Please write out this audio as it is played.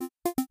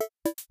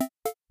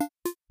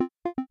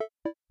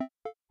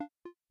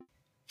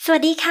สวั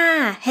สดีค่ะ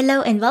Hello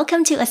and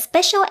welcome to a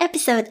special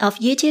episode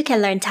of You Too Can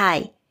Learn Thai.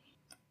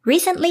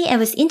 Recently, I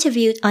was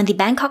interviewed on the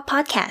Bangkok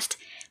Podcast,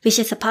 which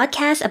is a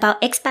podcast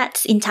about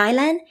expats in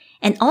Thailand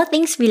and all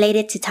things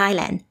related to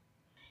Thailand.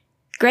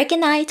 Greg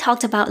and I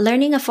talked about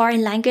learning a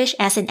foreign language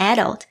as an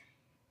adult.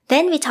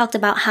 Then we talked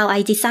about how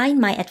I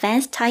designed my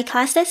advanced Thai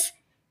classes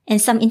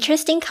and some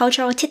interesting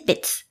cultural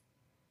tidbits.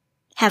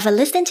 Have a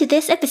listen to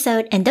this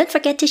episode and don't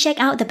forget to check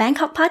out the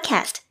Bangkok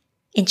Podcast.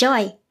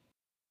 Enjoy!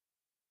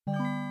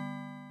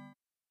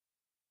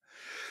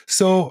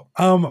 So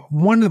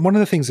one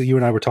of the things that you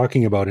and I were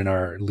talking about in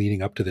our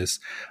leading up to this,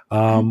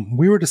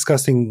 we were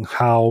discussing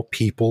how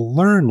people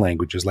learn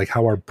languages, like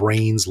how our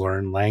brains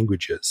learn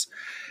languages.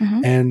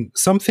 And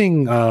something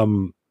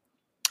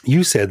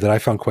you said that I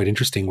found quite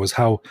interesting was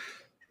how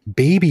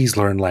babies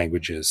learn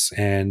languages.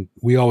 And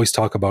we always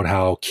talk about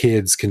how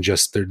kids can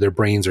just, their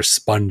brains are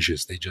sponges.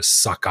 They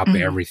just suck up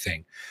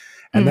everything.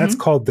 And that's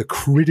called the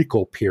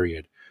critical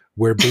period,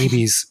 where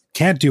babies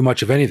can't do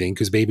much of anything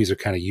because babies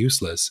are kind of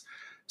useless.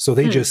 So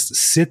they just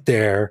sit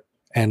there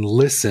and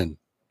listen,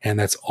 and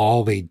that's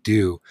all they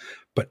do.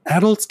 But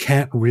adults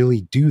can't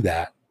really do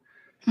that.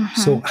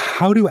 So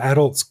how do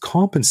adults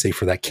compensate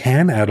for that?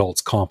 Can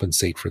adults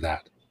compensate for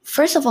that?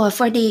 First of all,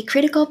 for the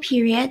critical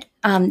period,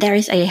 there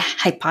is a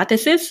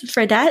hypothesis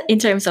for that in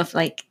terms of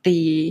like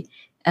the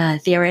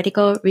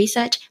theoretical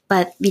research,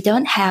 but we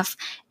don't have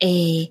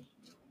a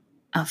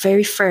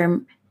very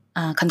firm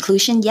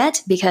conclusion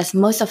yet because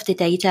most of the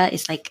data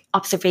is like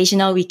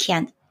observational. We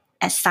can't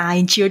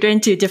assign children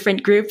to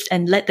different groups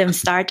and let them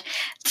start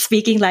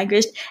speaking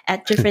language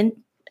at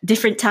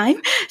different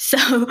time. So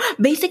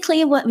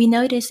basically what we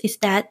notice is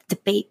that the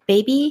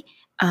baby,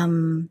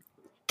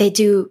 they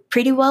do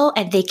pretty well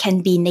and they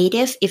can be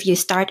native if you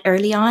start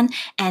early on.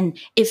 And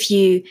if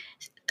you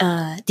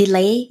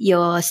delay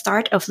your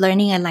start of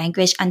learning a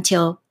language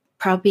until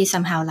probably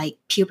somehow like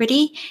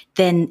puberty,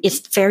 then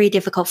it's very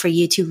difficult for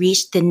you to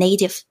reach the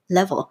native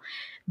level.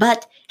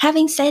 But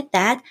having said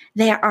that,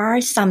 there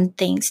are some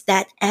things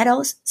that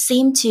adults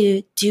seem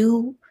to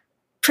do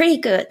pretty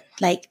good,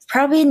 like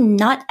probably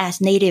not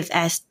as native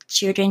as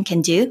children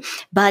can do,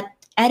 but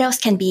adults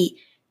can be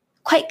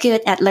quite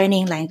good at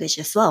learning language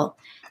as well.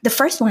 The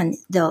first one,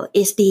 though,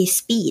 is the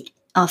speed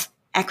of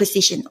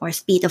acquisition or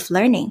speed of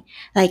learning.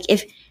 Like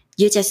if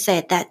you just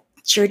said that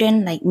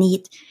children like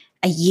need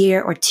a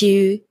year or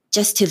two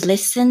just to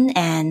listen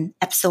and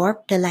absorb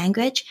the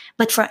language.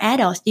 But for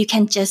adults, you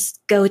can just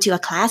go to a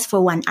class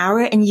for 1 hour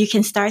and you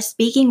can start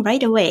speaking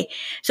right away.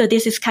 So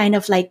this is kind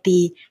of like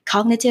the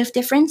cognitive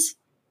difference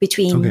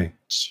between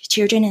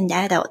children and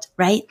adults,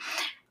 right?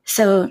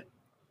 So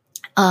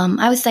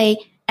I would say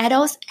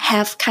adults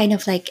have kind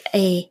of like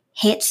a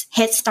head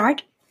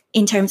start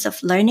in terms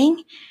of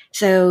learning.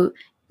 So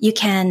you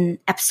can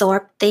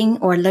absorb thing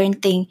or learn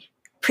thing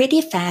pretty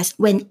fast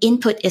when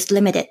input is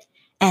limited.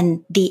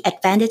 And the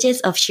advantages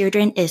of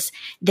children is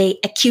they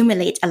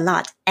accumulate a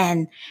lot.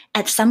 And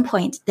at some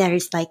point, there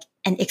is like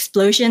an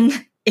explosion,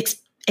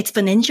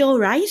 exponential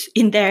rise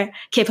in their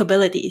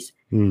capabilities.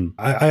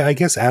 I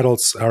guess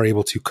adults are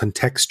able to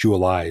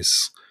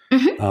contextualize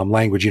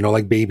language. You know,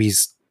 like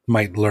babies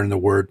might learn the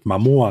word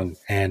mamuang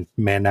and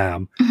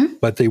manam,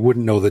 but they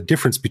wouldn't know the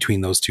difference between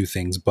those two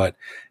things. But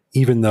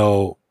even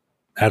though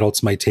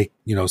adults might take,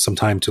 some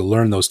time to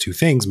learn those two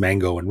things,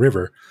 mango and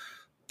river,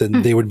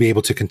 then they would be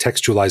able to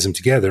contextualize them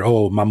together.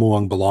 Oh,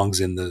 mamuang belongs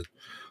in the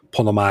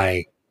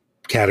ponomai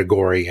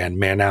category and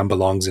manam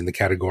belongs in the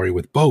category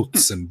with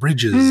boats and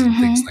bridges and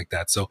things like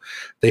that. So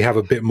they have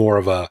a bit more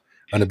of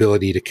an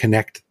ability to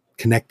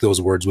connect those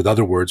words with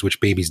other words,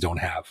 which babies don't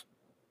have.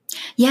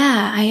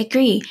 Yeah, I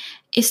agree.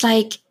 It's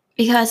like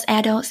because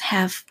adults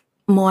have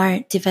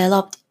more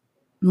developed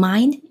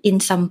mind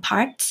in some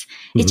parts.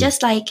 It's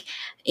just like,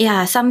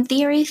 some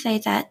theories say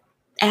that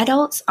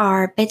adults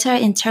are better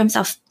in terms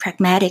of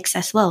pragmatics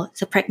as well.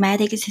 So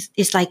pragmatics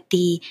is like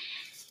the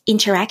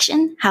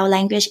interaction, how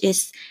language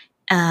is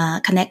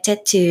connected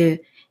to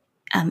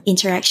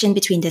interaction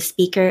between the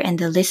speaker and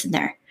the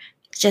listener.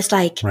 Just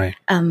like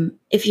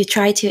if you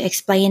try to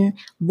explain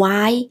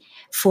why,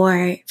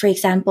 for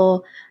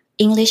example,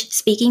 English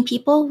speaking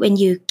people, when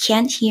you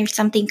can't hear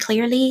something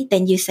clearly,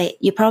 then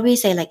you probably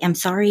say like, I'm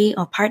sorry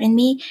or pardon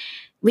me,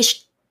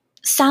 which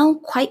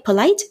sound quite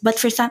polite, but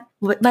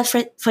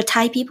for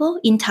Thai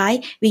people in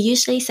Thai, we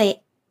usually say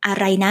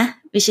 "arai na,"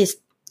 which is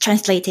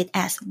translated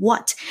as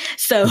 "what."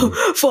 So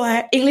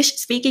for English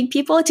speaking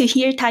people to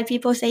hear Thai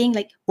people saying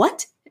like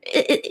 "what,"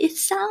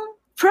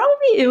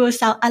 it will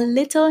sound a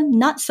little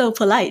not so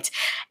polite.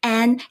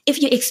 And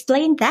if you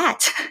explain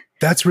that,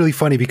 that's really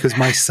funny because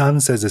my son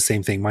says the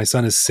same thing. My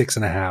son is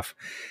 6.5,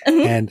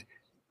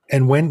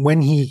 and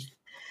when he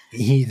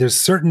there's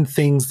certain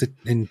things that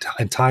in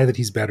Thai that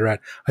he's better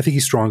at. I think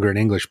he's stronger in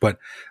English, but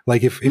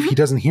like if he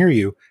doesn't hear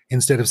you,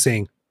 instead of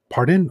saying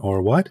pardon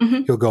or what,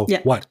 he'll go,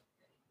 what?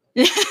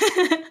 And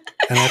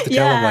I have to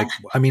tell him like,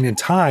 I mean, in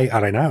Thai,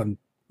 arai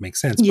makes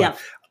sense, but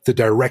the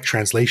direct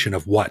translation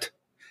of what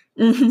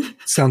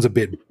sounds a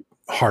bit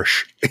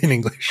harsh in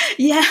English.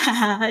 Yeah,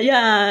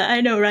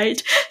 I know,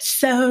 right?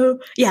 So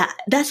yeah,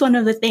 that's one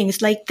of the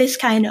things, like this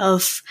kind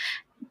of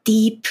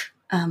deep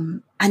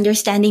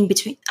understanding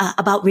between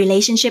about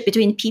relationship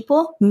between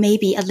people may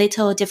be a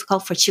little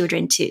difficult for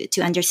children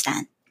to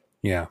understand.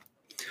 Yeah.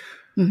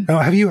 Now,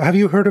 have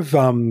you heard of the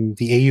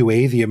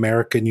AUA, the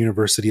American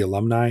University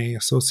Alumni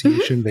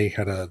Association? They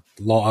had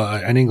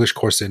an English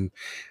course a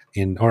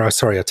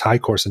Thai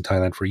course in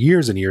Thailand for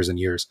years and years and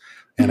years,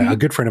 and a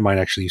good friend of mine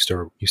actually used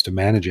to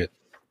manage it.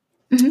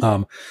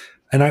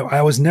 And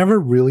I was never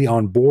really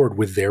on board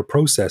with their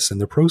process,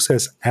 and the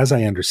process, as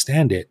I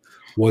understand it,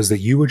 was that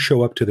you would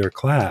show up to their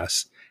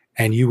class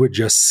and you would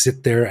just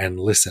sit there and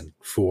listen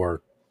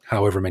for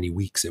however many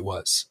weeks it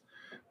was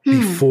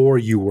before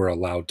you were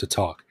allowed to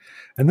talk.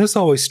 And this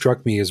always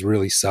struck me as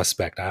really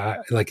suspect.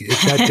 That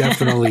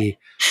definitely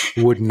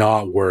would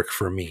not work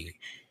for me.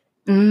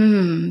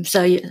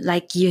 So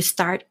you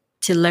start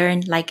to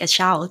learn like a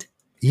child.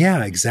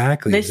 Yeah,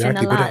 exactly. Listen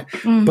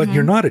exactly. A lot. But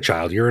you're not a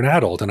child, you're an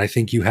adult. And I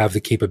think you have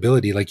the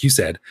capability, like you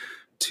said,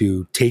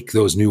 to take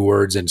those new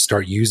words and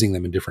start using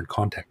them in different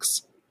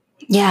contexts.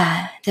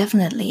 Yeah,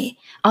 definitely.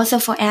 Also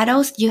for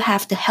adults, you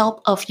have the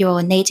help of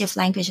your native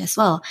language as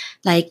well.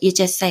 Like you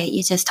just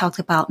talked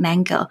about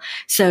mango.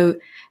 So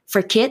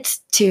for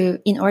kids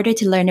in order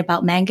to learn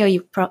about mango,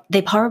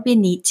 they probably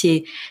need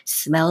to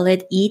smell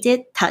it, eat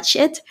it, touch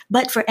it.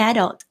 But for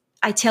adult,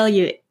 I tell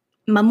you,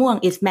 mamuang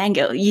is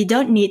mango. You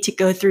don't need to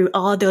go through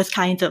all those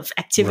kinds of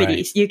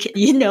activities. Right.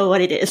 You know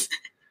what it is.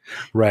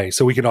 Right.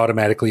 So we can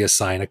automatically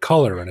assign a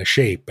color and a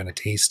shape and a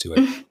taste to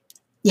it.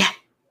 Yeah.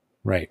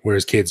 Right.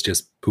 Whereas kids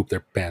just poop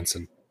their pants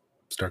and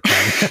start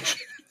crying.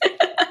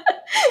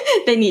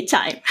 They need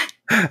time.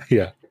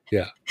 Yeah.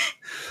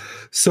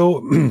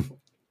 So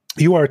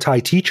you are a Thai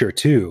teacher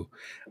too.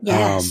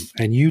 Yes.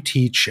 And you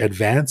teach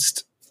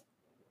advanced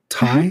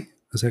Thai?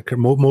 Is that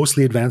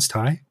mostly advanced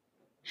Thai?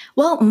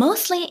 Well,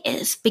 mostly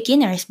it's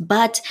beginners,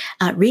 but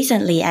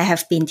recently I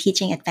have been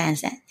teaching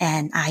advanced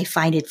and I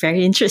find it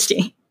very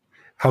interesting.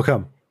 How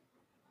come?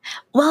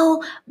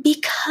 Well,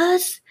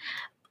 because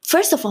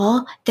first of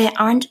all, there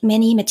aren't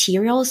many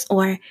materials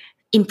or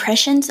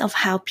impressions of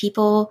how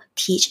people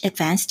teach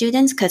advanced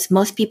students because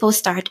most people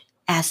start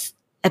as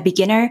a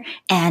beginner,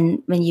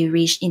 and when you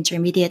reach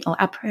intermediate or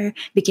upper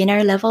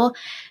beginner level,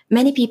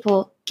 many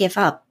people give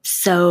up.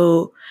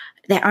 So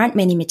there aren't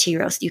many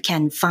materials you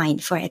can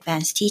find for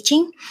advanced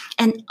teaching.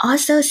 And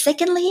also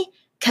secondly,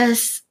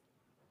 because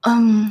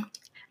I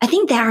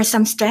think there are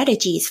some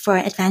strategies for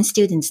advanced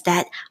students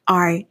that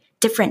are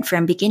different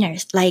from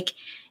beginners. Like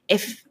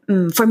if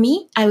for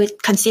me, I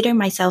would consider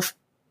myself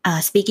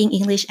speaking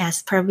English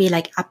as probably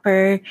like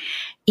upper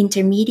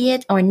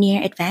intermediate or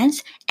near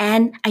advanced.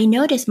 And I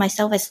notice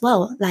myself as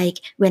well, like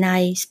when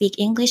I speak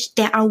English,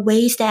 there are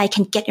ways that I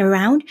can get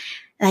around.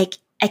 Like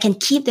I can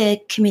keep the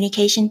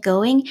communication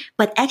going,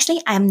 but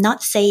actually I'm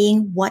not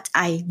saying what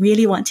I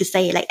really want to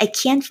say. Like I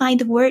can't find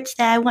the words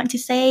that I want to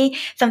say,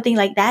 something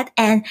like that.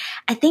 And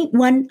I think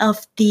one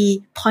of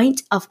the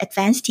points of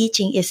advanced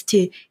teaching is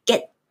to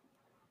get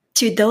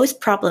to those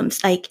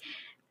problems. Like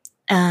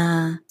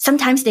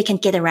sometimes they can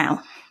get around,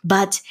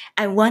 but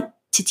I want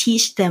to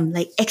teach them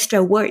like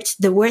extra words,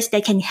 the words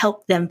that can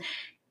help them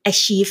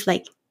achieve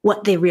like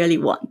what they really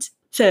want.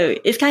 So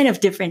it's kind of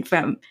different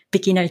from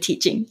beginner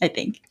teaching, I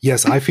think.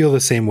 Yes, I feel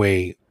the same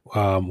way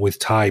with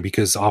Thai,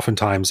 because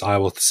oftentimes I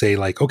will say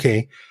like,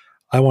 okay,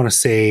 I want to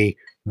say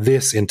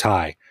this in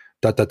Thai,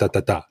 da, da, da,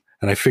 da, da.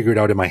 And I figure it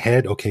out in my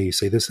head. Okay, you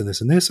say this and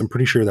this and this. I'm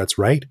pretty sure that's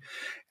right.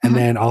 And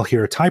then I'll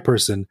hear a Thai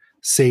person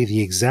say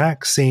the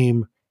exact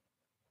same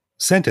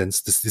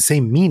sentence, the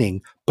same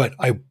meaning, but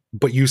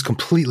use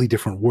completely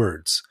different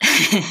words.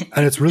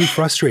 And it's really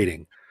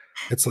frustrating.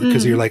 It's like,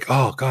 because you're like,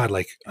 oh God,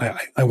 like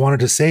I wanted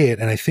to say it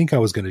and I think I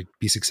was going to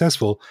be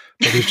successful,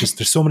 but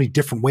there's so many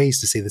different ways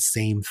to say the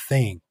same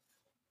thing.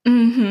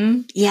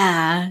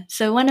 Yeah.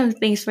 So one of the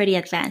things for the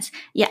advanced,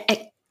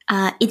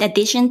 in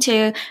addition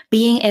to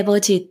being able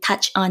to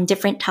touch on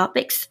different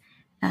topics,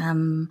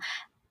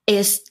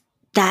 is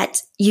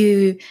that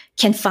you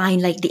can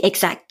find like the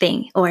exact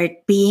thing, or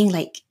being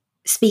like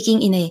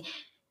speaking in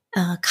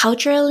a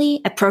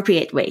culturally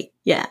appropriate way.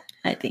 Yeah,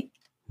 I think.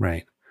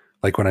 Right.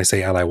 Like when I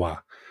say alaiwa,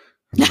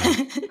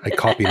 I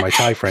copy my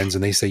Thai friends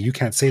and they say, you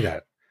can't say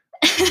that.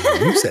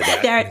 You said that.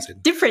 There are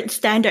different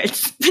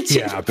standards.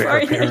 Yeah,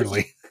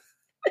 apparently.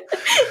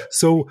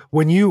 So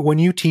when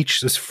you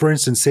teach this, for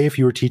instance, say if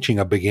you were teaching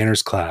a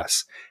beginner's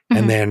class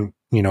and then,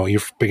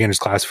 your beginner's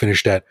class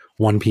finished at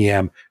 1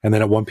 p.m. and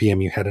then at 1 p.m.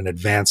 you had an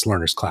advanced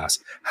learner's class,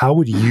 how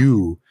would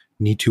you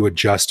need to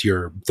adjust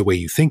the way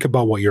you think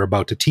about what you're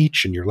about to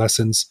teach and your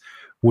lessons?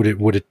 Would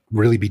it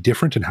really be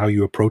different in how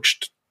you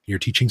approached your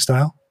teaching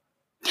style?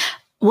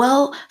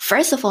 Well,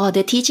 first of all,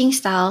 the teaching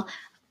style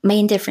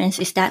main difference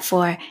is that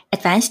for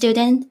advanced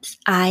students,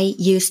 I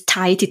use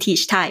Thai to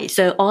teach Thai.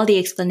 So all the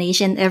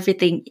explanation,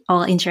 everything,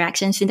 all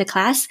interactions in the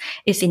class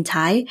is in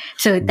Thai.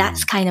 So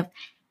that's kind of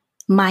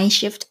mind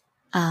shift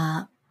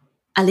a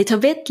little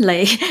bit.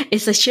 Like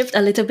it's a shift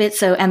a little bit.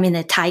 So I'm in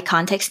a Thai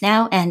context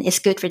now, and it's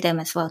good for them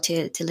as well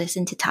to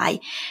listen to Thai.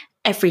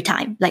 every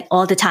time, like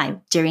all the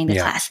time during the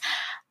class.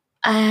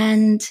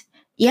 And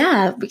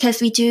yeah,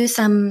 because we do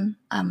some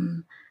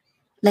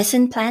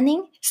lesson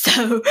planning.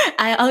 So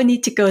I'll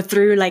need to go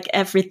through like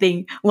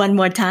everything one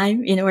more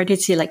time in order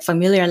to like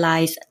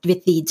familiarize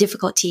with the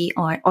difficulty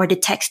or the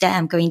text that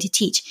I'm going to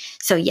teach.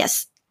 So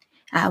yes,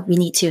 we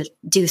need to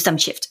do some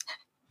shift.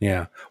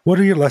 Yeah. What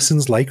are your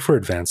lessons like for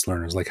advanced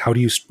learners? Like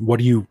what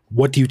do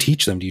you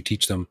teach them? Do you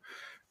teach them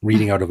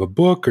reading out of a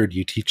book, or do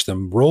you teach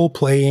them role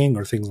playing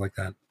or things like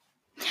that?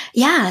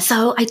 Yeah,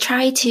 so I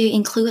try to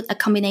include a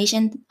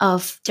combination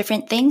of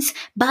different things,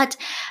 but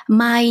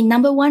my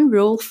number one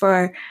rule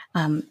for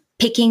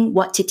picking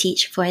what to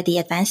teach for the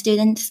advanced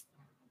students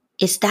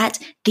is that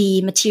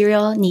the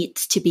material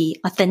needs to be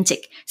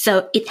authentic.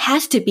 So it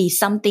has to be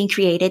something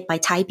created by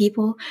Thai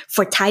people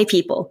for Thai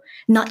people,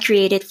 not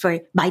created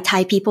by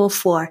Thai people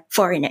for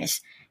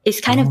foreigners. It's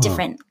kind of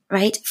different,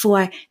 right?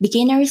 For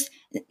beginners,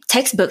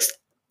 textbooks,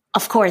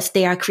 of course,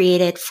 they are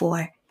created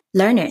for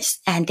learners,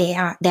 and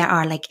there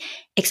are like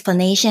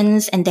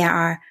explanations, and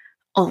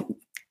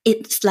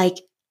it's like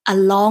a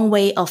long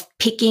way of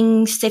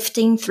picking,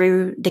 sifting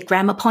through the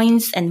grammar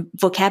points and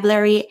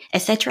vocabulary,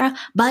 etc.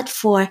 But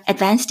for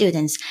advanced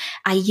students,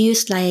 I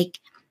use like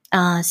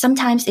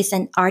sometimes it's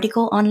an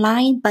article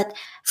online, but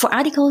for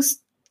articles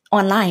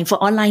online,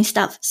 for online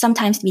stuff,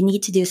 sometimes we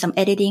need to do some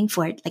editing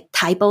for like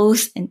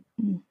typos and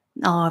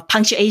or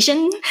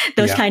punctuation,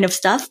 those kind of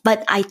stuff.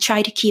 But I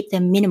try to keep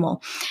them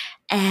minimal.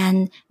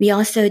 And we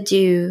also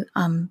do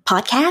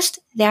podcasts.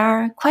 There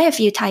are quite a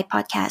few Thai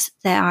podcasts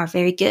that are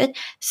very good.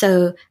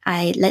 So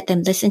I let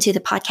them listen to the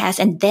podcast,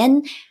 and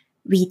then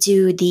we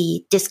do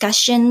the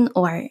discussion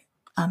or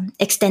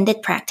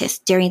extended practice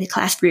during the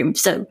classroom.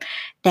 So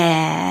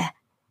their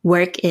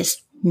work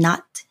is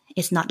not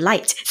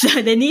light.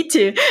 So they need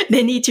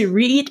to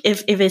read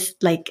if it's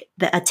like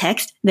a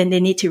text, then they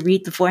need to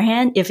read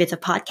beforehand. If it's a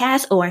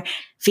podcast or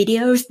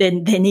videos,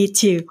 then they need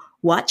to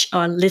watch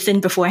or listen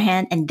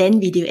beforehand, and then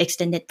we do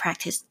extended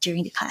practice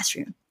during the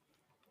classroom.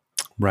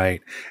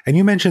 Right. And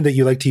you mentioned that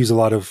you like to use a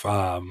lot of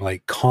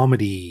like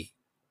comedy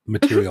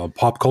material,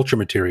 pop culture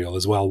material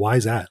as well. Why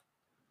is that?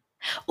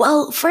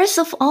 Well, first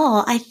of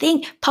all, I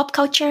think pop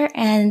culture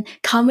and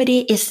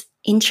comedy is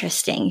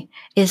interesting.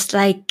 It's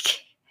like,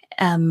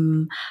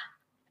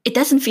 it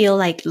doesn't feel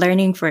like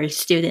learning for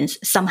students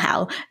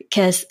somehow,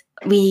 because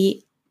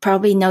we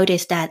probably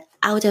noticed that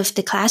out of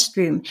the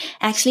classroom,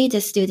 actually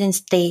the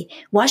students, they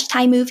watch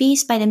Thai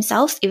movies by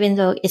themselves, even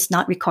though it's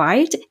not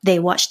required. They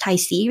watch Thai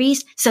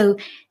series. So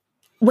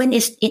when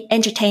it's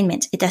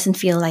entertainment, it doesn't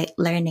feel like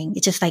learning.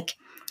 It's just like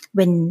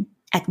when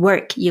at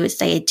work, you would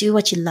say, do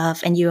what you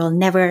love and you will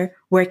never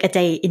work a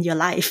day in your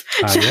life.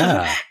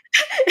 Yeah.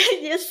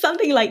 It's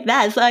something like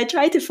that. So I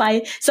try to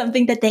find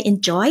something that they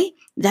enjoy.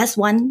 That's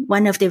one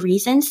of the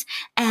reasons.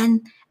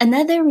 And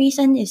another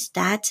reason is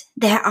that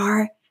there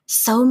are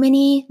so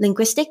many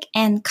linguistic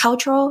and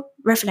cultural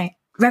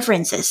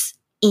references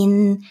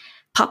in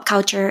pop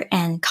culture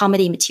and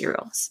comedy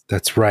materials.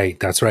 That's right.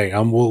 That's right.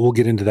 We'll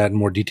get into that in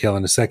more detail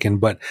in a second,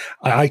 but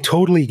I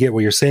totally get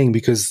what you're saying,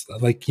 because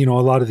like, a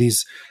lot of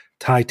these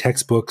Thai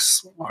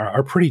textbooks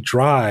are pretty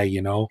dry,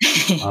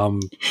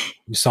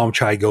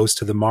 Somchai goes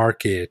to the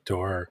market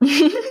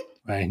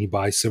and he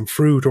buys some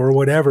fruit or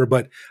whatever,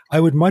 but I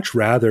would much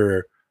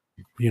rather,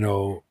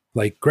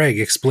 like Greg,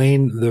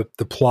 explain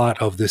the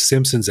plot of the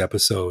Simpsons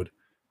episode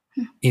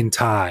in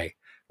Thai.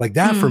 Like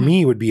that for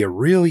me would be a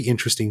really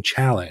interesting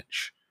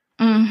challenge.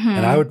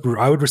 And I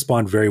would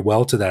respond very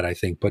well to that, I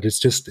think, but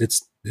it's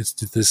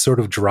this sort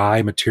of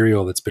dry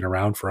material that's been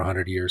around for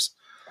 100 years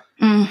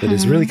that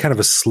is really kind of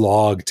a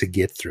slog to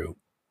get through.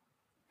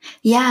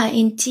 Yeah,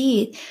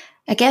 indeed.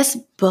 I guess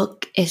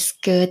book is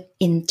good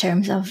in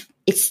terms of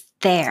it's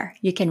there.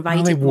 You can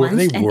write it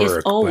once and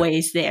it's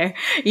always there.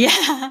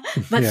 Yeah.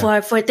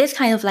 But for this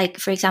kind of like,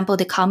 for example,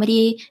 the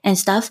comedy and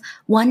stuff,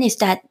 one is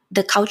that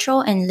the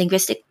cultural and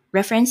linguistic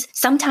reference,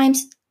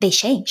 sometimes they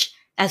change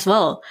as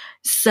well.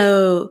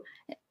 So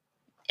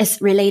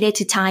it's related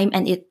to time,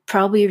 and it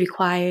probably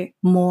require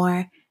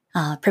more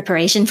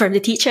preparation from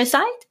the teacher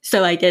side.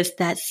 So I guess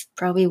that's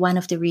probably one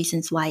of the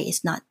reasons why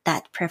it's not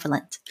that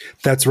prevalent.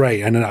 That's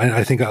right. And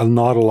I think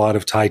not a lot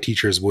of Thai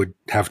teachers would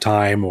have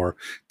time or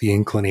the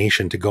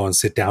inclination to go and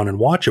sit down and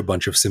watch a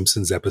bunch of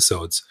Simpsons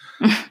episodes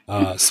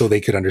so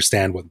they could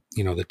understand what,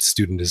 the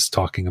student is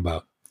talking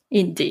about.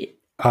 Indeed.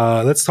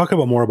 Let's talk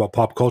more about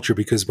pop culture,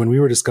 because when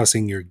we were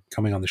discussing your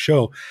coming on the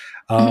show,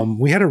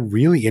 we had a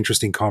really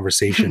interesting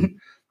conversation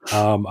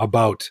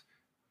about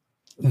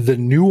the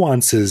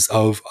nuances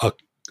of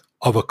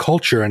a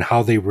culture and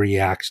how they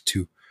react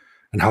to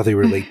and how they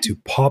relate to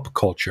pop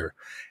culture.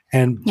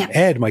 And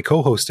Ed, my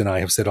co-host, and I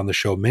have said on the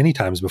show many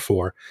times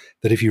before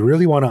that if you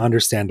really want to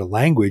understand a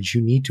language,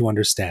 you need to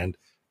understand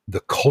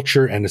the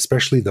culture, and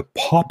especially the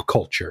pop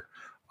culture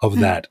of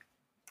that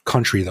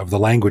country, of the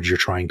language you're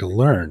trying to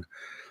learn.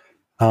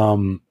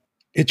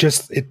 It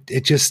just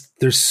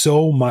there's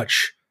so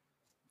much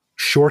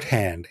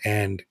shorthand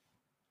and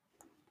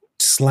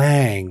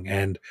slang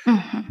and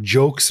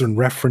jokes and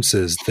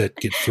references that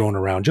get thrown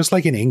around, just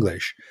like in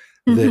English.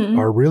 that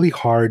are really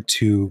hard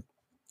to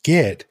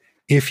get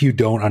if you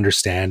don't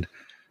understand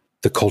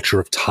the culture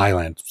of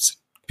Thailand,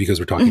 because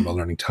we're talking about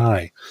learning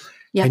Thai.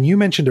 Yeah. And you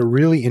mentioned a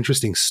really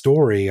interesting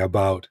story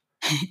about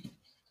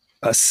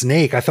a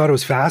snake. I thought it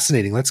was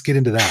fascinating. Let's get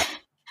into that.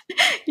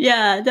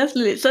 Yeah,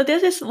 definitely. So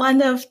this is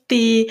one of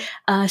the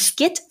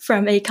skit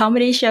from a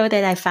comedy show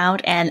that I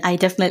found, and I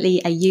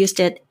used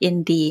it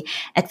in the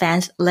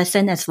advanced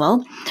lesson as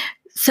well.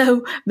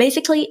 So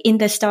basically in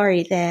the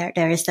story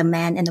there is a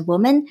man and a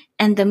woman,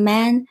 and the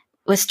man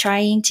was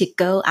trying to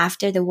go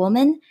after the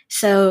woman.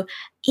 So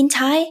in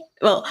Thai,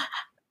 well,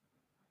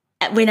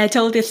 when I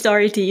told this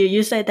story to you,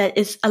 you said that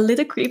it's a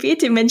little creepy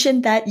to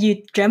mention that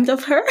you dreamt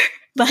of her.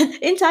 But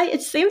in Thai,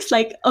 it seems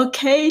like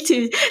okay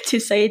to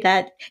say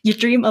that you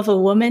dream of a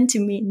woman to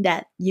mean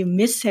that you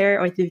miss her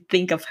or to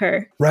think of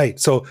her. Right.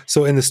 So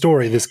in the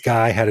story, this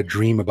guy had a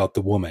dream about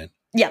the woman.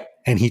 Yeah.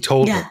 And he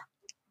told her,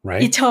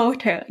 right? He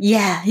told her.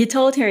 Yeah. He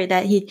told her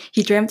that he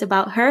dreamt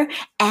about her.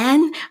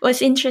 And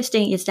what's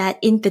interesting is that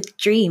in the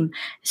dream,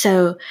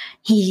 so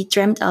he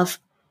dreamt of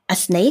a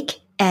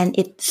snake and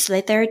it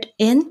slithered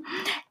in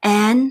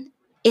and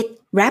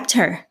it wrapped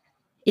her.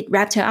 It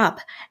wrapped her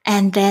up.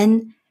 And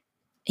then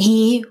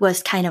he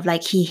was kind of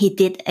like he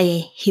did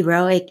a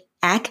heroic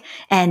act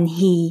and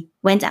he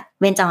went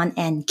on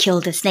and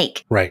killed the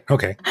snake. Right.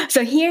 Okay.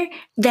 So here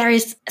there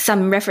is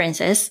some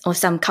references or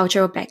some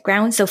cultural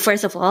background. So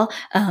first of all,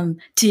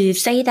 to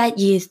say that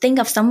you think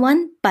of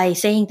someone by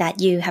saying that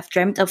you have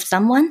dreamt of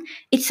someone,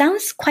 it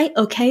sounds quite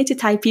okay to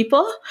Thai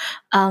people.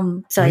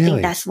 So really? I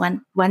think that's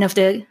one of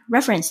the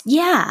reference.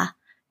 Yeah.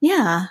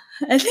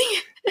 I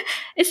think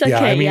it's okay. Yeah.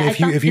 I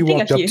mean, if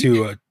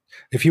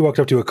you walked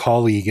up to a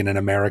colleague in an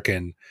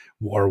American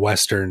or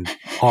Western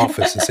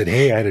office and said,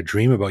 "Hey, I had a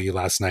dream about you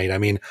last night," I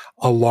mean,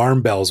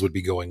 alarm bells would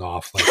be going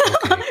off. Like,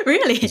 okay,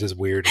 really? This is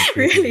weird. And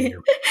really?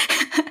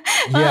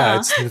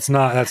 Yeah, that's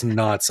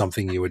not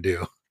something you would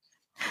do.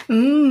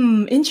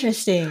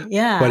 Interesting.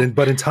 Yeah.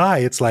 But in Thai,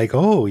 it's like,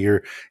 oh,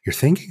 you're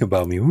thinking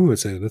about me. Ooh,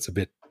 that's a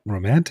bit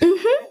romantic.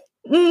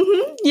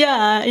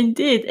 Yeah,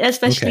 indeed.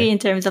 Especially in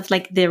terms of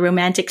like the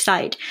romantic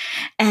side.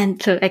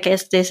 And so I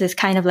guess this is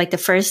kind of like the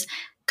first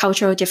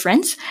cultural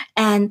difference.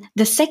 And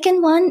the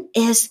second one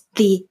is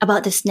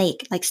about the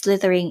snake, like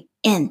slithering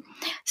in.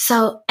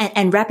 So,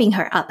 and wrapping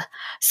her up.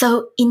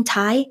 So in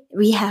Thai,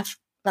 we have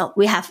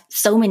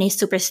so many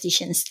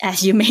superstitions,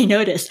 as you may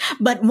notice,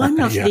 but one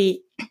of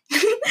the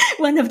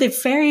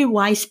very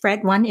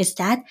widespread one is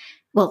that,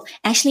 well,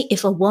 actually,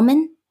 if a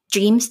woman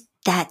dreams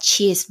that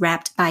she is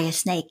wrapped by a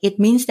snake, it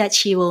means that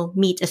she will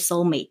meet a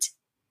soulmate.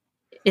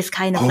 It's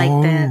kind of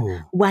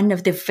like one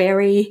of the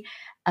very,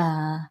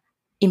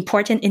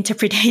 important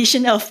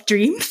interpretation of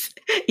dreams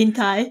in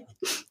Thai.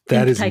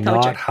 That is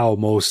not how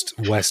most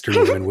Western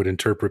women would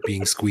interpret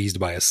being squeezed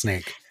by a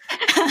snake.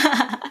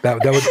 That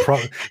would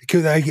probably,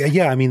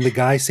 I mean, the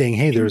guy saying,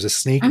 "Hey, there's a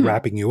snake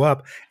wrapping you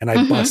up, and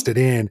I busted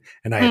in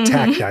and I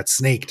attacked that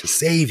snake to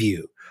save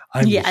you.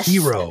 I'm the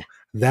hero."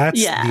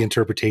 That's the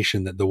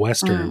interpretation that the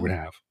Westerner would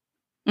have.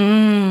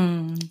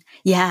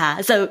 Yeah.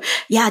 So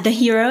the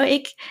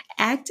heroic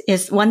act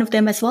is one of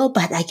them as well,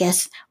 but I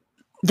guess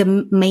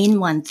the main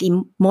one,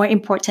 the more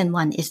important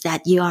one, is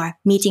that you are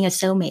meeting a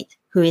soulmate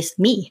who is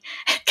me,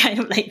 kind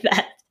of like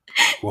that.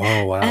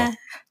 Whoa, wow.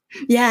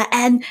 Yeah,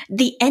 and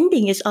the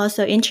ending is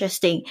also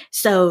interesting.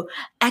 So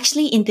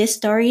actually in this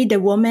story, the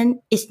woman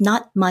is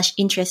not much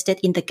interested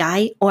in the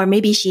guy, or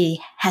maybe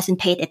she hasn't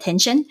paid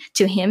attention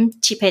to him.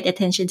 She paid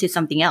attention to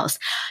something else.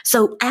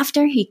 So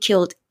after he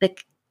killed the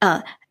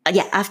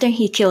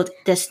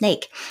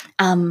snake,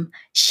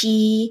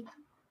 she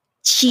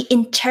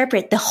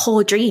interpreted the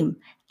whole dream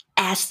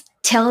as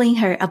telling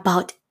her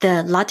about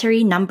the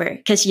lottery number,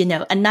 because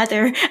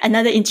another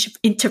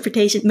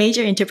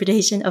major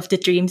interpretation of the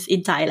dreams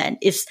in Thailand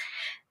is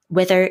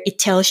whether it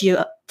tells you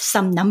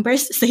some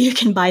numbers so you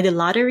can buy the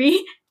lottery,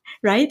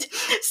 right?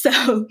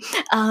 So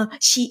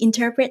she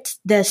interprets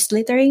the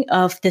slithering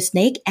of the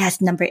snake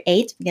as number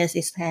 8, because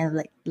it's kind of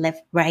like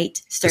left, right,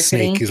 circling. The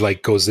snake is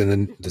like goes in,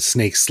 and the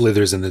snake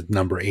slithers in the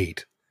number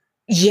 8.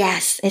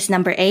 Yes, it's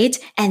number 8,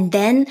 and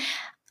then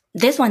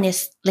this one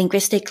is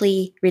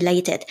linguistically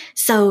related.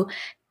 So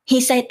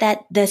he said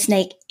that the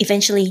snake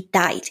eventually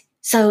died.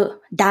 So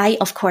die,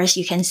 of course,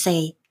 you can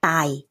say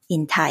tai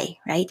in Thai,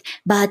 right?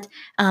 But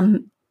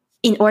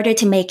in order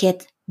to make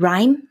it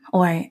rhyme,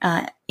 or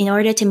in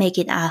order to make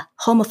it a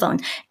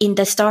homophone, in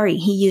the story,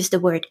 he used the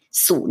word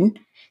sun,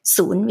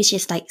 which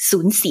is like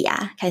sun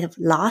sia, kind of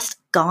lost,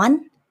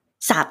 gone.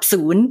 Sap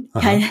sun,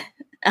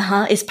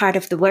 is part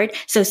of the word.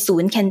 So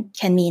sun can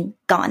mean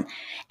gone.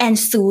 And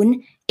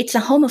sun, it's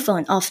a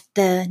homophone of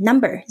the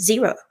number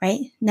 0,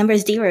 right? Number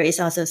 0 is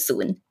also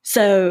sun.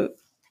 So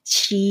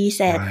she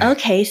said,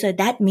 okay, so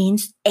that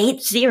means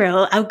 80.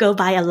 I'll go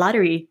buy a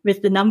lottery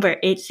with the number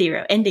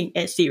 80, ending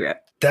at 0.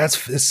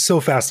 It's so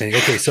fascinating.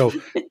 Okay, so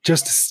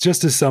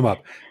just to sum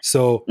up.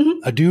 So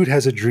a dude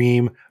has a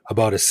dream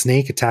about a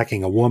snake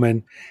attacking a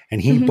woman,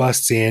 and he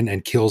busts in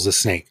and kills a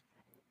snake.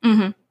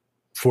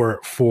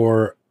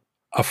 For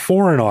a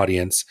foreign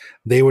audience,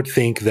 they would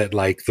think that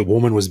like the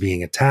woman was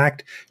being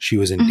attacked, she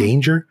was in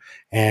danger,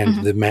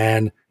 and the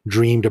man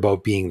dreamed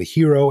about being the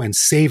hero and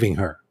saving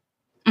her.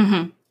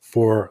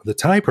 For the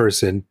Thai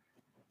person,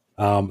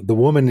 the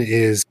woman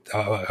is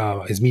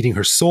meeting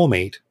her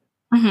soulmate,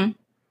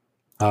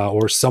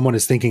 or someone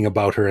is thinking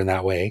about her in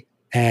that way,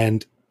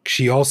 and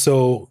she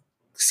also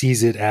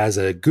sees it as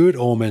a good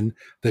omen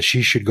that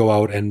she should go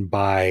out and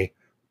buy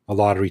a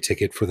lottery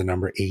ticket for the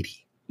number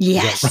 80.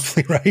 Yes. Is that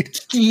roughly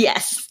right?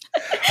 Yes.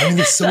 I mean,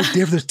 it's so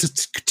different.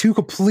 There's two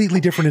completely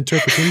different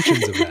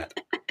interpretations of that.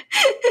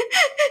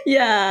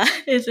 Yeah,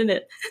 isn't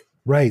it?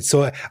 Right.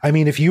 So, I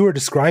mean, if you were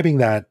describing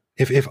that,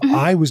 if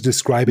I was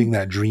describing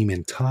that dream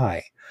in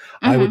Thai,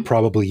 I would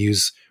probably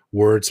use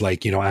words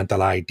like,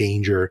 antalai,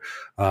 danger,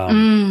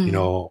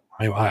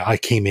 I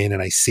came in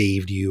and I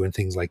saved you and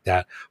things like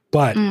that.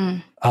 But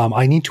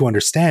I need to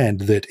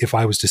understand that if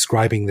I was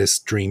describing this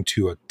dream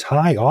to a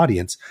Thai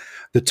audience,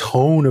 the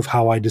tone of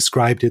how I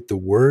described it, the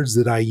words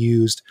that I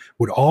used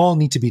would all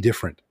need to be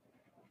different.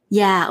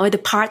 Yeah, or the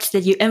parts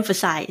that you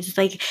emphasize,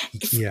 like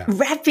it's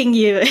wrapping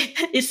you,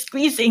 it's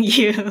squeezing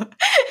you.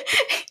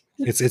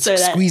 It's so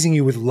squeezing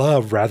you with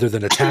love rather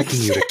than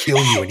attacking you to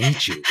kill you and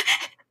eat you.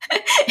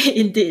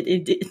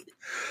 Indeed.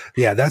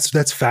 Yeah,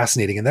 that's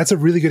fascinating. And that's a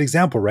really good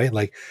example, right?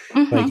 Like,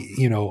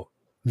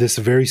 this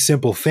very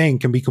simple thing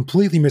can be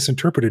completely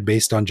misinterpreted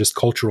based on just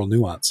cultural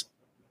nuance.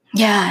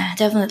 Yeah,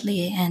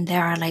 definitely. And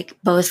there are like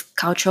both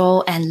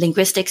cultural and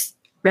linguistics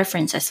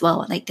reference as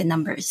well, like the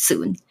numbers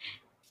soon.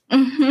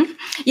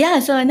 Yeah,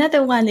 so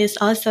another one is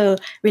also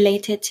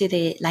related to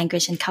the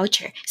language and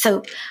culture.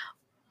 So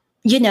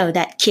you know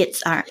that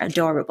kids are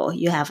adorable.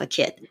 You have a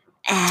kid,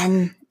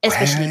 and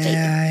especially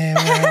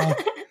baby.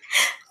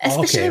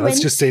 Okay,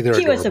 let's just say they're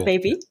adorable. He was a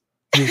baby.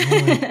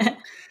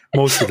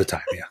 Most of the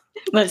time, yeah.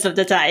 Most of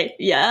the time,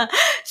 yeah.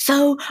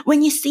 So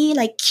when you see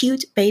like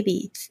cute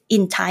babies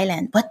in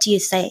Thailand, what do you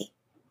say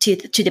to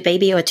the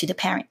baby or to the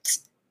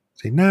parents?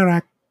 Say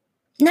narak.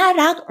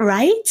 Narak,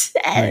 right?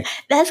 And right.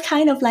 That's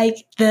kind of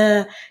like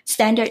the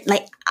standard.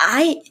 Like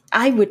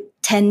I would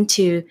tend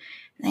to,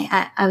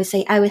 I would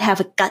say I would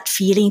have a gut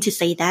feeling to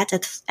say that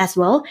as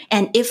well.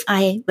 And if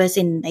I was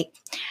in like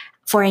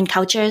foreign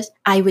cultures,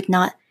 I would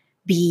not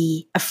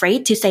be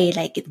afraid to say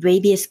like the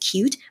baby is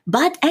cute.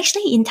 But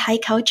actually in Thai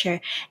culture,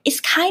 it's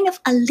kind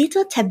of a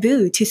little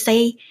taboo to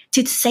say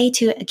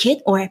to a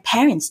kid or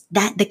parents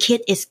that the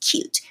kid is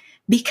cute.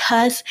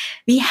 Because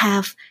we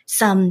have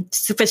some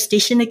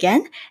superstition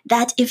again,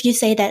 that if you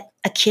say that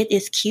a kid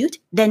is cute,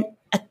 then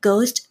a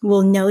ghost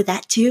will know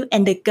that too,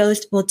 and the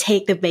ghost will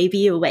take the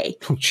baby away.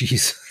 Oh,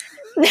 jeez.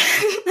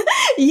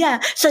 Yeah,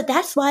 so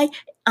that's why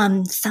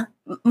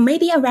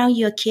maybe around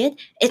your kid,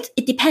 it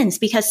depends,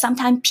 because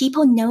sometimes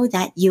people know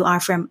that you are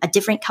from a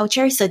different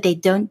culture, so they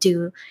don't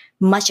do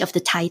much of the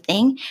Thai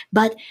thing.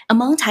 But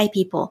among Thai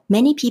people,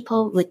 many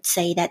people would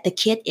say that the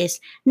kid is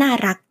น่า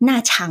รักน่า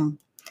ชัง.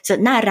 So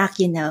น่ารัก,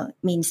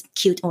 means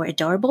cute or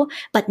adorable,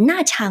 but น่า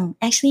ชัง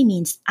actually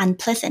means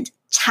unpleasant.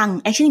 ชัง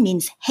actually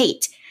means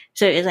hate.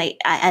 So it's like,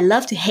 I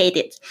love to hate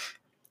it.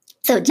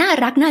 So น่า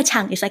รักน่า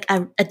ชัง is like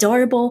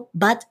adorable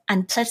but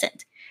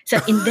unpleasant. So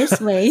in this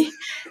way,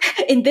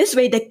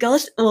 the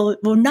ghost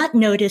will not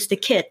notice the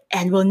kid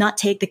and will not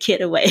take the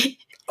kid away.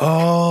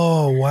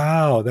 Oh,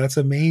 wow. That's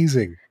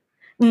amazing.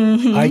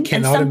 I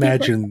cannot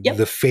imagine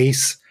the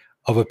face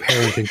of a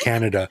parent in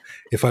Canada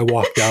if I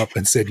walked up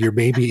and said, your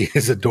baby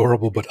is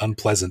adorable but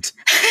unpleasant.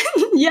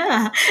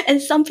 Yeah.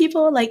 And some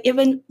people like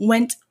even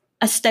went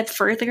a step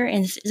further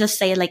and just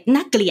say like น่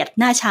าเกลียด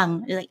น่าชัง,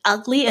 like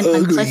ugly and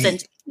unpleasant.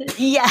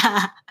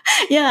 Yeah.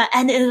 Yeah.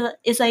 And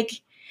it's like,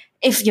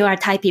 if you are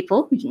Thai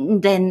people,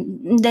 then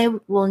they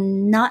will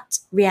not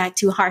react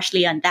too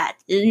harshly on that,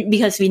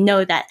 because we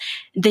know that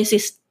this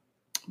is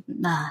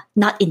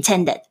not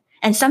intended.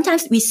 And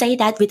sometimes we say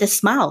that with a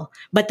smile,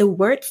 but the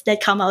words that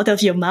come out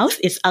of your mouth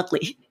is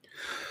ugly.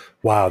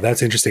 Wow,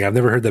 that's interesting. I've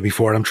never heard that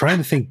before. And I'm trying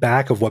to think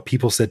back of what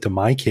people said to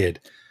my kid.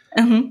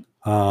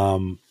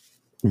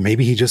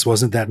 Maybe he just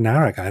wasn't that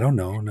narak. I don't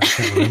know. I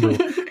can't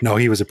remember. No,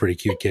 he was a pretty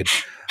cute kid.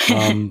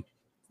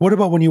 What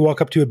about when you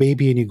walk up to a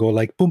baby and you go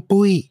like, "Pum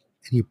pui,"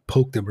 and you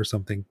poke them or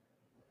something?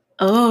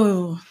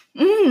 Oh,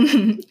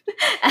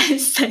 I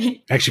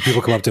say. Actually,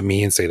 people come up to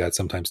me and say that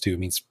sometimes too. It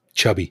means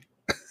chubby.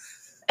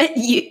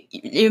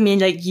 You mean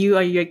like you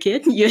or your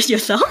kid?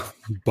 Yourself?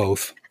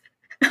 Both.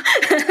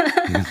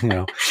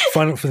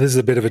 Fun. This is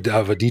a bit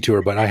of a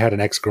detour, but I had an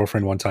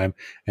ex-girlfriend one time,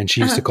 and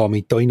she used to call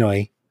me Toi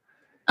Noi.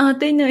 Oh,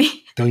 Toi Noi.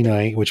 Toi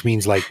Noi, which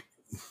means like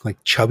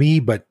chubby,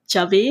 but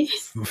fat,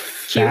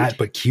 cute.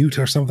 But cute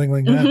or something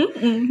like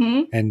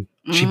that. And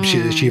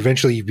she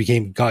eventually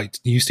got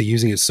used to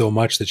using it so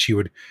much that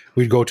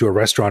we'd go to a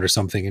restaurant or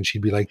something, and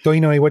she'd be like, Toi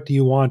Noi, what do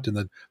you want?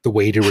 And the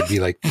waiter would be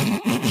like,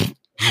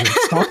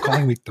 stop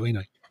calling me Toi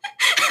Noi.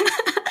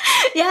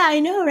 Yeah, I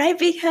know, right?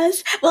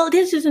 Because, well,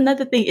 this is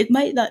another thing. It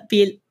might not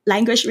be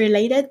language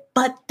related,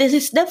 but this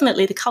is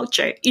definitely the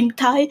culture. In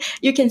Thai,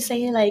 you can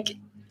say like,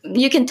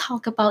 you can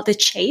talk about the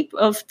shape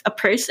of a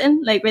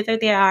person, like whether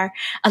they are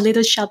a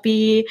little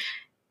chubby,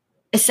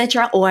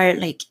 etc., or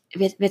like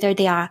whether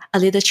they are a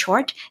little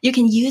short, you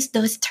can use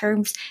those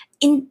terms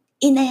in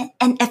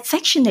an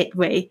affectionate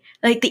way,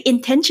 like the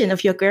intention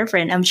of your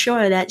girlfriend. I'm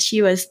sure that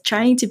she was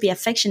trying to be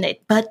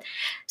affectionate, but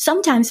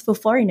sometimes for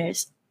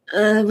foreigners,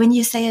 when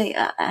you say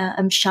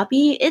I'm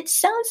chubby, it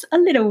sounds a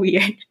little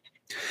weird.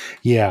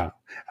 Yeah.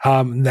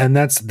 And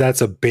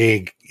that's a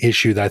big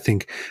issue that I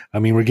think, I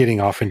mean, we're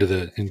getting off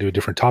into a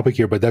different topic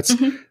here, but that's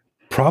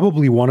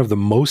probably one of the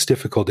most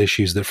difficult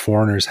issues that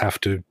foreigners have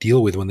to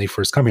deal with when they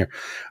first come here,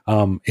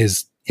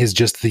 is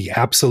just the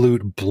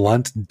absolute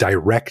blunt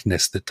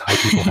directness that Thai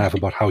people have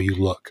about how you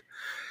look.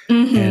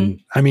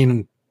 And I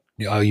mean,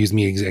 I'll use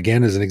me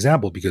again as an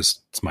example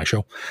because it's my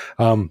show.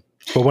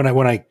 But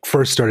when I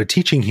first started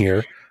teaching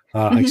here,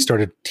 I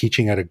started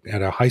teaching at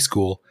a high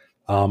school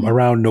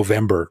around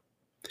November.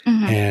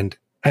 And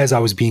as I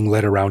was being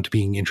led around to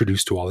being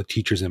introduced to all the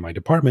teachers in my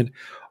department,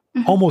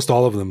 almost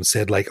all of them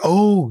said like,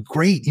 "Oh,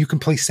 great, you can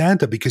play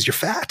Santa because you're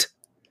fat."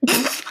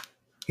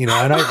 And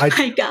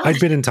I'd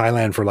been in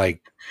Thailand for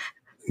like,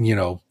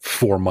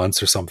 4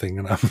 months or something.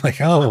 And I'm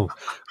like, "Oh,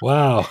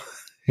 wow."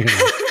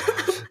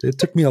 It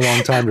took me a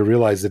long time to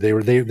realize that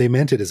they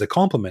meant it as a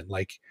compliment.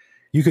 Like,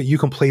 you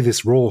can play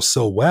this role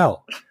so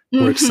well.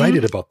 We're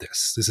excited about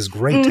this. This is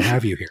great to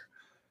have you here.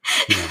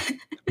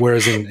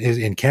 Whereas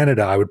in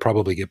Canada, I would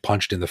probably get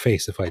punched in the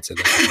face if I'd said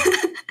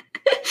that.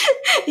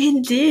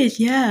 Indeed,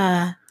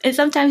 yeah. And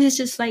sometimes it's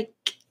just like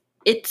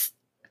it's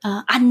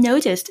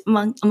unnoticed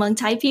among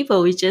Thai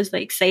people. We just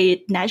like say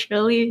it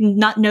naturally,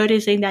 not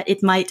noticing that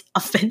it might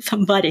offend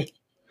somebody.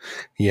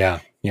 Yeah,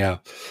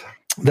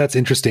 that's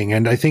interesting.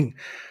 And I think,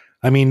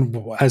 I mean,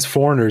 as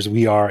foreigners,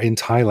 we are in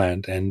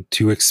Thailand, and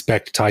to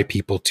expect Thai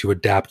people to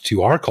adapt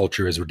to our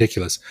culture is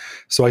ridiculous.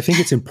 So I think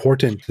it's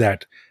important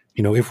that,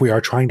 if we are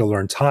trying to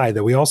learn Thai,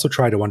 that we also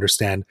try to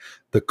understand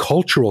the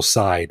cultural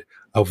side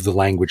of the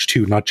language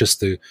too, not just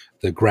the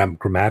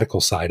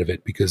grammatical side of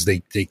it, because they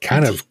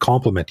kind of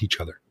complement each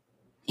other.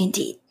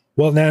 Indeed.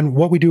 Well, Nan,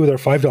 what we do with our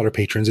 $5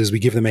 patrons is we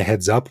give them a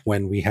heads up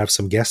when we have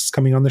some guests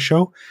coming on the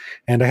show.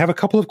 And I have a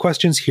couple of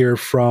questions here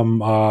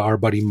from our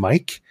buddy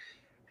Mike.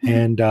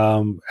 And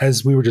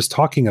as we were just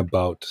talking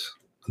about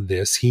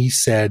this, he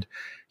said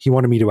he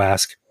wanted me to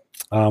ask,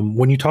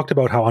 when you talked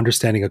about how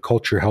understanding a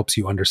culture helps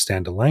you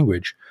understand a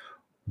language,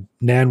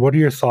 Nan, what are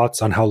your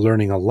thoughts on how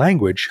learning a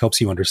language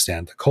helps you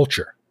understand the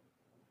culture?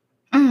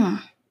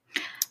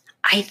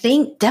 I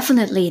think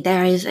definitely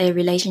there is a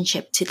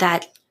relationship to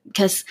that,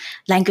 because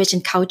language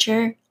and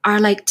culture are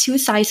like two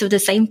sides of the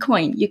same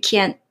coin. You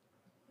can't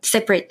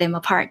separate them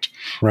apart.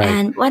 Right.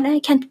 And what I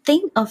can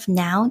think of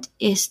now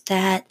is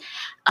that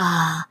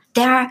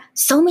there are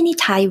so many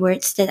Thai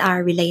words that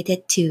are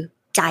related to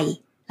Jai,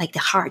 like the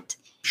heart.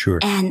 Sure.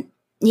 And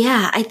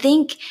yeah, I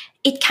think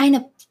it kind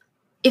of,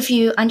 if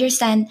you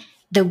understand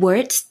the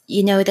words,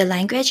 the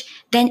language,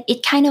 then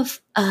it kind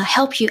of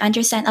help you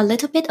understand a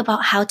little bit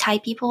about how Thai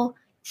people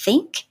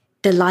think,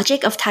 the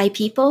logic of Thai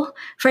people.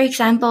 For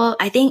example,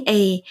 I think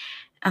a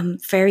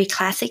very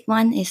classic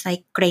one is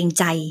like Kreng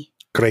Jai.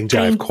 Kreng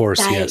Jai, of course,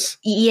 yes.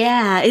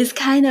 Yeah, it's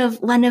kind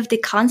of one of the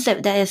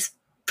concepts that is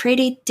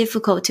pretty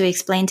difficult to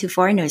explain to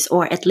foreigners,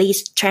 or at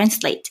least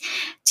translate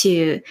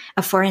to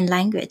a foreign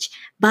language.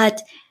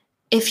 But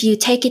if you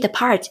take it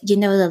apart, the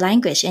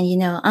language, and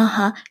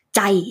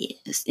Jai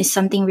is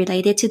something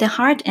related to the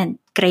heart, and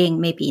Kreng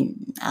maybe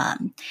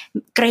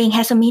Kreng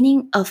has a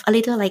meaning of a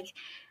little like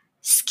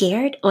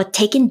scared or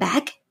taken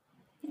back,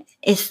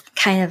 is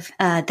kind of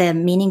the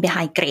meaning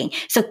behind Kreng.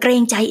 So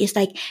Kreng Jai is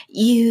like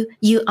you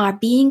are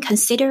being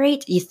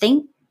considerate. You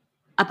think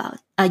about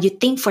you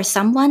think for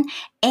someone,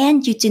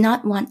 and you do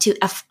not want to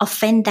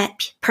offend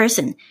that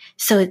person.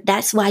 So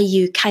that's why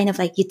you kind of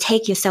like you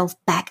take yourself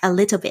back a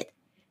little bit.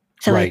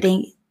 So right. I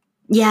think,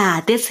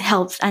 yeah, this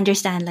helps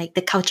understand like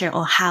the culture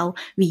or how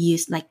we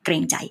use like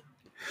Kreng Jai.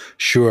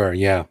 Sure.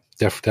 Yeah,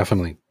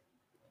 definitely.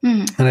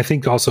 And I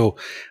think also,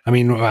 I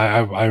mean,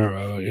 I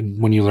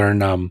when you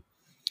learn,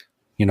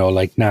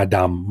 like Na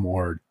Dam,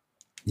 or,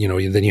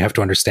 then you have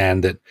to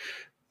understand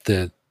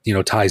that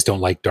Thais don't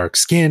like dark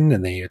skin,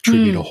 and they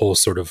attribute a whole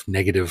sort of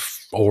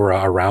negative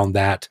aura around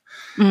that.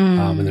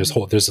 And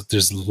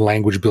there's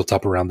language built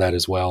up around that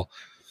as well.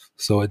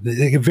 So it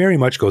very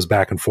much goes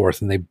back and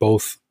forth, and they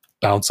both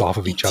bounce off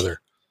of each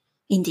other.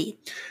 Indeed.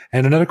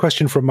 And another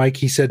question from Mike,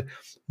 he said,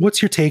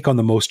 what's your take on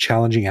the most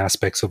challenging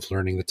aspects of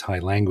learning the Thai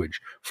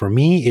language? For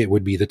me, it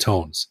would be the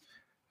tones.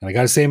 And I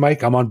got to say,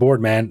 Mike, I'm on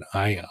board, man.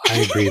 I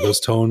agree. Those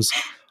tones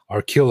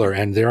are killer.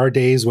 And there are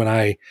days when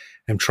I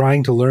am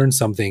trying to learn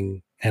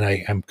something, and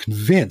I am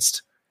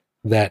convinced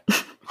that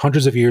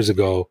hundreds of years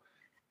ago,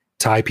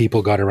 Thai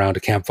people got around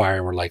a campfire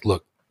and were like,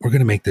 look, we're going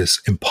to make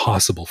this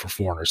impossible for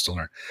foreigners to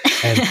learn.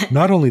 And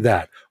not only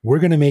that, we're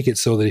going to make it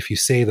so that if you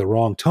say the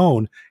wrong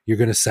tone, you're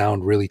going to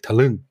sound really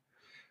talung,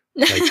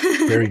 like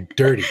very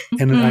dirty.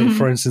 And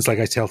for instance, like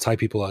I tell Thai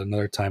people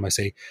another time, I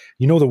say,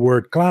 the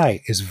word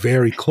glai is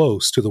very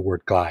close to the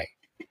word glai.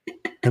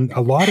 And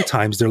a lot of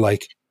times they're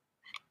like,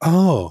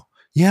 oh,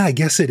 yeah, I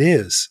guess it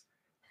is.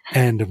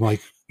 And I'm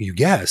like, you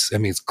guess. I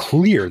mean, it's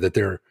clear that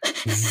they're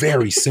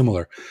very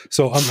similar.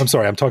 So I'm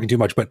sorry, I'm talking too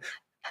much, but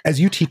as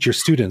you teach your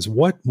students,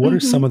 what are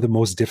some of the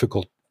most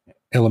difficult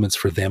elements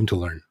for them to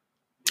learn?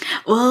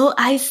 Well,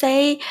 I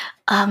say,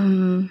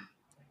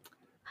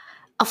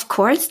 of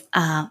course,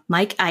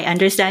 Mike, I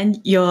understand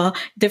your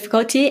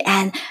difficulty.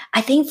 And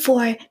I think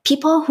for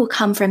people who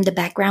come from the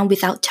background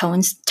without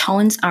tones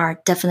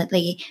are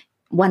definitely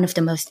one of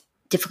the most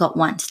difficult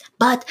ones.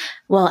 But,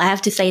 well, I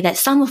have to say that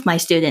some of my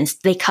students,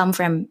 they come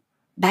from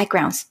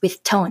backgrounds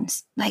with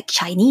tones, like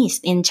Chinese.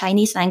 In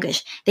Chinese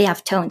language, they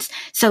have tones.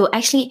 So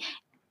actually,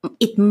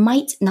 it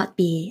might not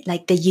be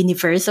like the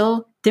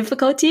universal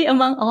difficulty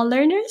among all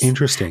learners.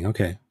 Interesting.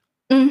 Okay.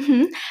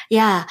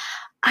 Yeah.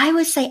 I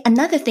would say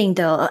another thing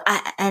though,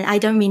 and I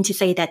don't mean to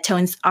say that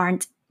tones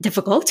aren't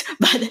difficult,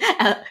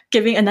 but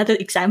giving another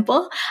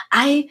example,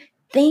 I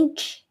think,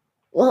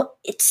 well,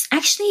 it's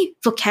actually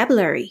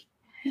vocabulary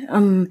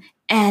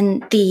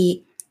and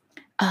the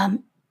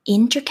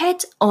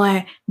intricate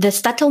or the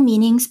subtle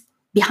meanings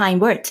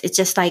behind words. It's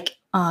just like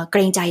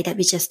grain dye that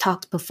we just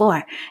talked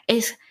before.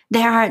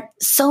 There are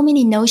so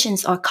many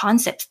notions or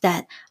concepts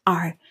that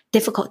are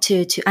difficult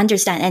to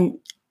understand. And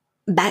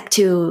back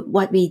to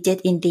what we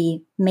did in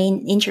the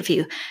main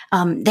interview,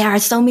 there are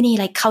so many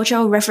like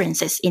cultural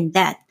references in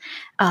that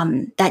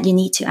that you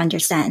need to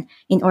understand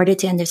in order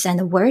to understand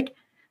the word.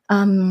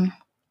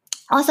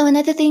 Also,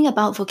 another thing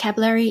about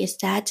vocabulary is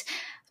that,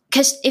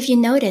 because if you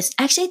notice,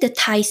 actually the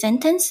Thai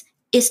sentence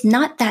is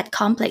not that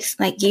complex.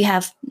 Like you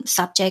have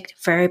subject,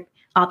 verb,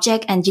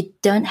 object, and you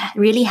don't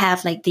really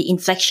have like the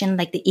inflection,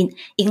 like the in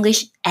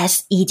English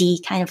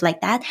SED kind of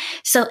like that.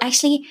 So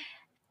actually,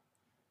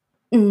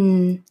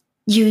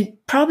 you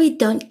probably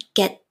don't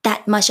get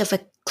that much of a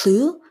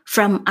clue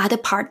from other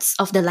parts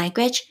of the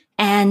language.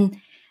 And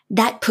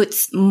that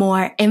puts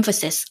more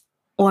emphasis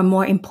or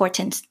more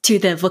importance to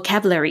the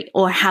vocabulary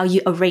or how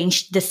you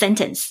arrange the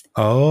sentence.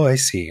 Oh, I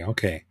see.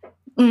 Okay.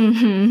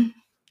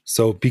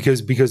 So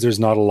because there's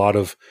not a lot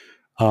of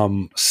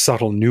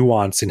subtle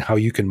nuance in how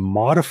you can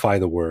modify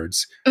the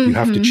words, you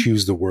have to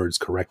choose the words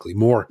correctly,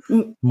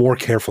 more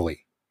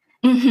carefully.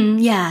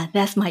 Yeah,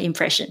 that's my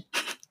impression.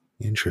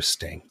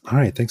 Interesting. All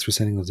right. Thanks for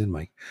sending those in,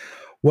 Mike.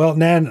 Well,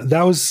 Nan,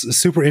 that was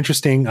super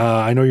interesting.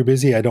 I know you're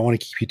busy. I don't want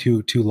to keep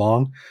you too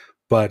long,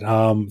 but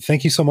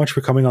thank you so much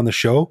for coming on the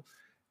show.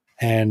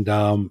 And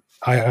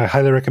I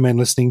highly recommend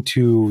listening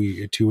to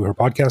her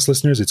podcast,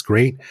 listeners. It's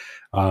great.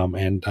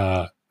 And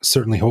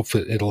certainly hope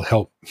that it'll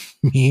help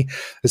me,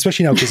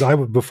 especially now, because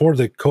before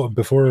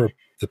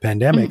the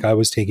pandemic, I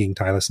was taking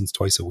Thai lessons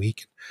twice a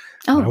week.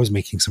 And I was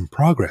making some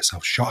progress. I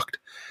was shocked.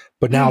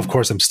 But now, of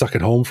course, I'm stuck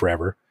at home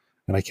forever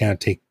and I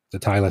can't take the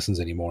Thai lessons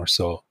anymore.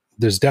 So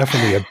there's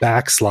definitely a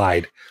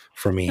backslide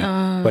for me.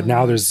 But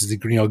now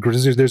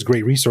there's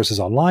great resources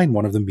online,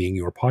 one of them being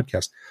your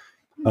podcast.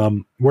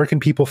 Where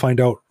can people find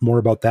out more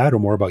about that or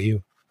more about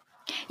you?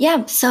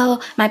 Yeah,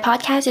 so my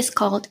podcast is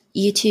called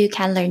You Too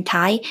Can Learn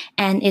Thai,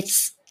 and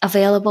it's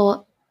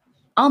available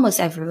almost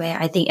everywhere.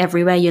 I think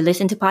everywhere you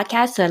listen to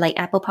podcasts, so like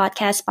Apple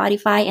Podcasts,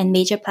 Spotify, and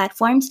major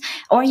platforms,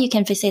 or you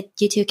can visit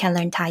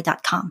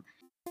youtoocanlearnthai.com.